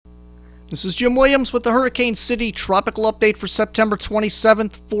This is Jim Williams with the Hurricane City Tropical Update for September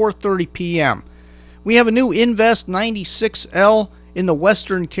 27th, 4:30 p.m. We have a new Invest 96L in the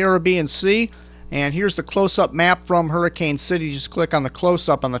Western Caribbean Sea, and here's the close-up map from Hurricane City. Just click on the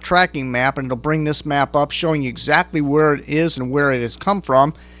close-up on the tracking map and it'll bring this map up showing you exactly where it is and where it has come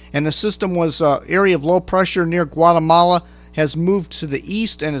from. And the system was area of low pressure near Guatemala, has moved to the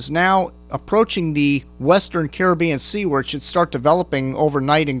east and is now approaching the Western Caribbean Sea, where it should start developing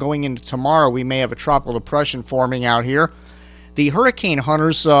overnight, and going into tomorrow we may have a tropical depression forming out here. The hurricane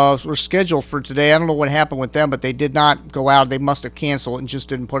hunters were scheduled for today. I don't know what happened with them, but they did not go out. They must have canceled and just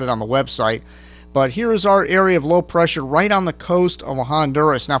didn't put it on the website. But here is our area of low pressure right on the coast of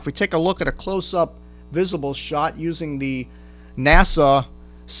Honduras. Now if we take a look at a close-up visible shot using the NASA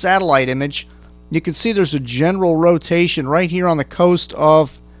satellite image, you can see there's a general rotation right here on the coast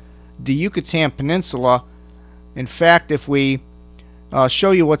of the Yucatan Peninsula. In fact, if we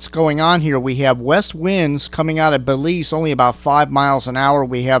show you what's going on here, we have west winds coming out of Belize only about 5 miles an hour.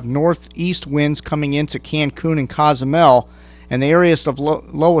 We have northeast winds coming into Cancun and Cozumel, and the areas of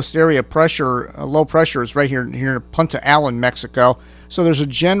lowest area pressure, low pressure, is right here in Punta Allen, Mexico. So there's a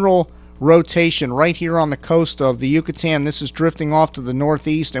general rotation right here on the coast of the Yucatan. This is drifting off to the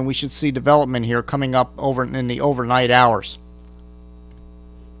northeast, and we should see development here coming up over in the overnight hours.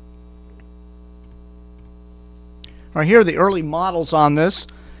 All right, here are the early models on this,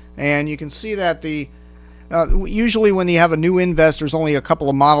 and you can see that the usually when you have a new invest, there's only a couple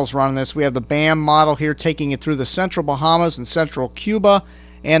of models running this. We have the BAM model here taking it through the central Bahamas and central Cuba,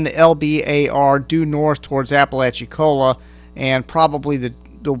 and the LBAR due north towards Apalachicola, and probably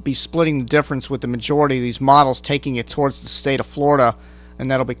they'll be splitting the difference with the majority of these models taking it towards the state of Florida, and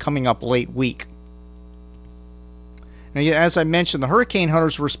that'll be coming up late week. Now, as I mentioned, the hurricane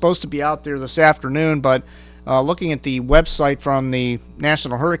hunters were supposed to be out there this afternoon, but looking at the website from the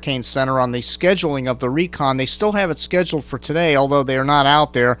National Hurricane Center on the scheduling of the recon, they still have it scheduled for today, although they are not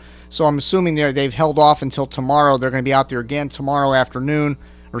out there. So I'm assuming they've held off until tomorrow. They're going to be out there again tomorrow afternoon,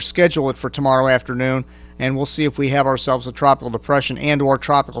 or schedule it for tomorrow afternoon, and we'll see if we have ourselves a tropical depression and or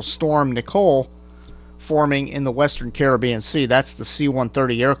tropical storm Nicole forming in the Western Caribbean Sea. That's the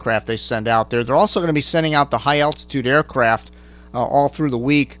C-130 aircraft they send out there. They're also going to be sending out the high-altitude aircraft all through the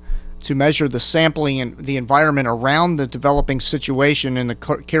week to measure the sampling and the environment around the developing situation in the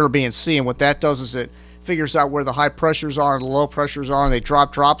Caribbean Sea. And what that does is it figures out where the high pressures are and the low pressures are, and they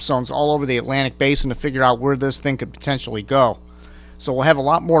drop zones all over the Atlantic Basin to figure out where this thing could potentially go. So we'll have a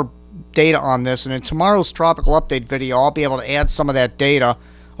lot more data on this, and in tomorrow's tropical update video I'll be able to add some of that data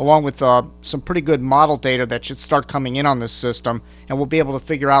along with some pretty good model data that should start coming in on this system, and we'll be able to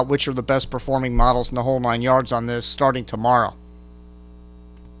figure out which are the best performing models in the whole 9 yards on this starting tomorrow.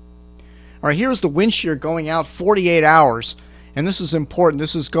 Alright, here's the wind shear going out 48 hours, and this is important.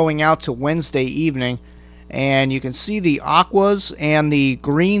 This is going out to Wednesday evening, and you can see the aquas and the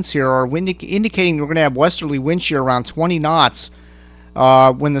greens here are indicating we're going to have westerly wind shear around 20 knots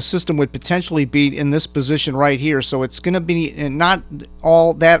when the system would potentially be in this position right here. So it's going to be not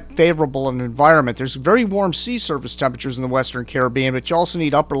all that favorable an environment. There's very warm sea surface temperatures in the Western Caribbean, but you also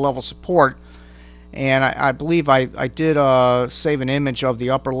need upper level support. And I believe I did save an image of the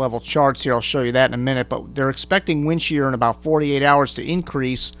upper level charts here. I'll show you that in a minute. But they're expecting wind shear in about 48 hours to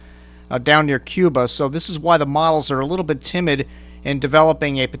increase down near Cuba. So this is why the models are a little bit timid in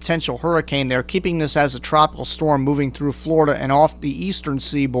developing a potential hurricane. They're keeping this as a tropical storm moving through Florida and off the eastern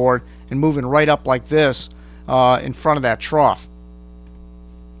seaboard and moving right up like this in front of that trough.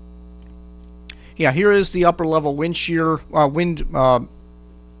 Yeah, here is the upper level wind shear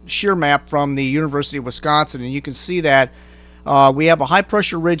shear map from the University of Wisconsin, and you can see that we have a high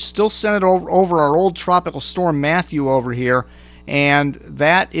pressure ridge still centered over our old tropical storm Matthew over here, and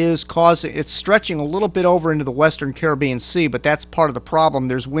that is causing, it's stretching a little bit over into the Western Caribbean Sea, but that's part of the problem.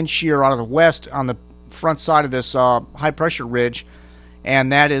 There's wind shear out of the west on the front side of this high pressure ridge,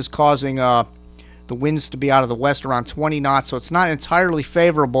 and that is causing the winds to be out of the west around 20 knots, so it's not entirely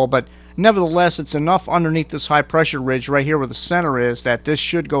favorable, but nevertheless it's enough underneath this high pressure ridge right here where the center is that this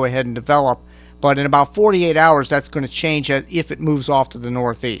should go ahead and develop. But in about 48 hours that's going to change if it moves off to the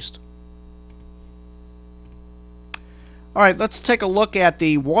northeast. Alright, let's take a look at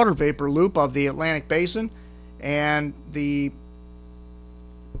the water vapor loop of the Atlantic Basin, and the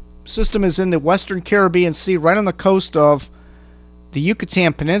system is in the Western Caribbean Sea right on the coast of the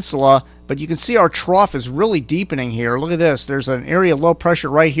Yucatan Peninsula, but you can see our trough is really deepening here. Look at this. There's an area of low pressure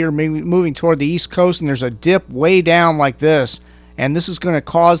right here moving toward the east coast, and there's a dip way down like this, and this is going to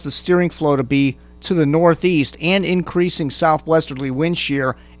cause the steering flow to be to the northeast and increasing southwesterly wind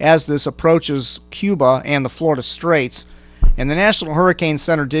shear as this approaches Cuba and the Florida Straits. And the National Hurricane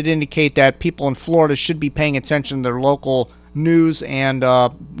Center did indicate that people in Florida should be paying attention to their local news and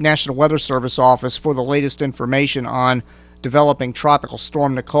National Weather Service office for the latest information on developing Tropical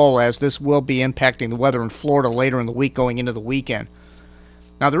Storm Nicole, as this will be impacting the weather in Florida later in the week going into the weekend.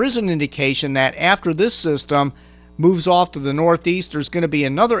 Now, there is an indication that after this system moves off to the northeast, there's going to be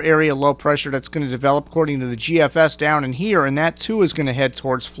another area of low pressure that's going to develop according to the GFS down in here, and that too is going to head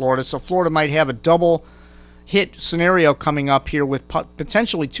towards Florida. So Florida might have a double hit scenario coming up here with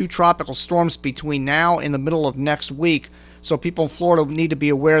potentially 2 tropical storms between now and the middle of next week. So people in Florida need to be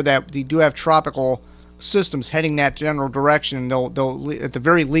aware that they do have tropical systems heading that general direction. They'll at the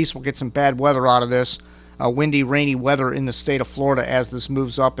very least will get some bad weather out of this, windy, rainy weather in the state of Florida as this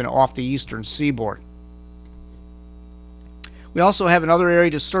moves up and off the eastern seaboard. We also have another area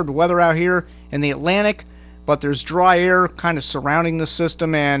of disturbed weather out here in the Atlantic, but there's dry air kind of surrounding the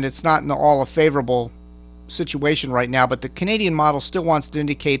system, and it's not in all a favorable situation right now. But the Canadian model still wants to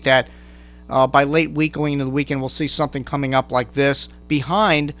indicate that by late week going into the weekend, we'll see something coming up like this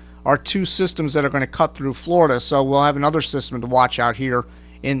behind are 2 systems that are going to cut through Florida. So we'll have another system to watch out here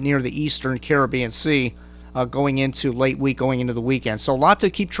in near the eastern Caribbean Sea going into late week, going into the weekend. So a lot to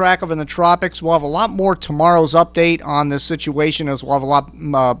keep track of in the tropics. We'll have a lot more tomorrow's update on this situation, as we'll have a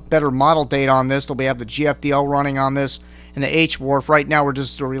lot better model data on this. We'll have the GFDL running on this and the H-WRF. Right now we're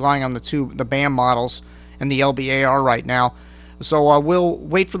just relying on the BAM models and the LBAR right now. So we'll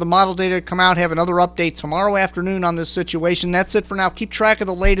wait for the model data to come out, have another update tomorrow afternoon on this situation. That's it for now. Keep track of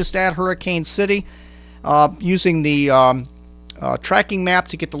the latest at Hurricane City using the tracking map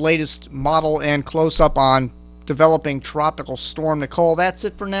to get the latest model and close-up on developing Tropical Storm Nicole. That's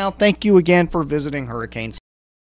it for now. Thank you again for visiting Hurricane City.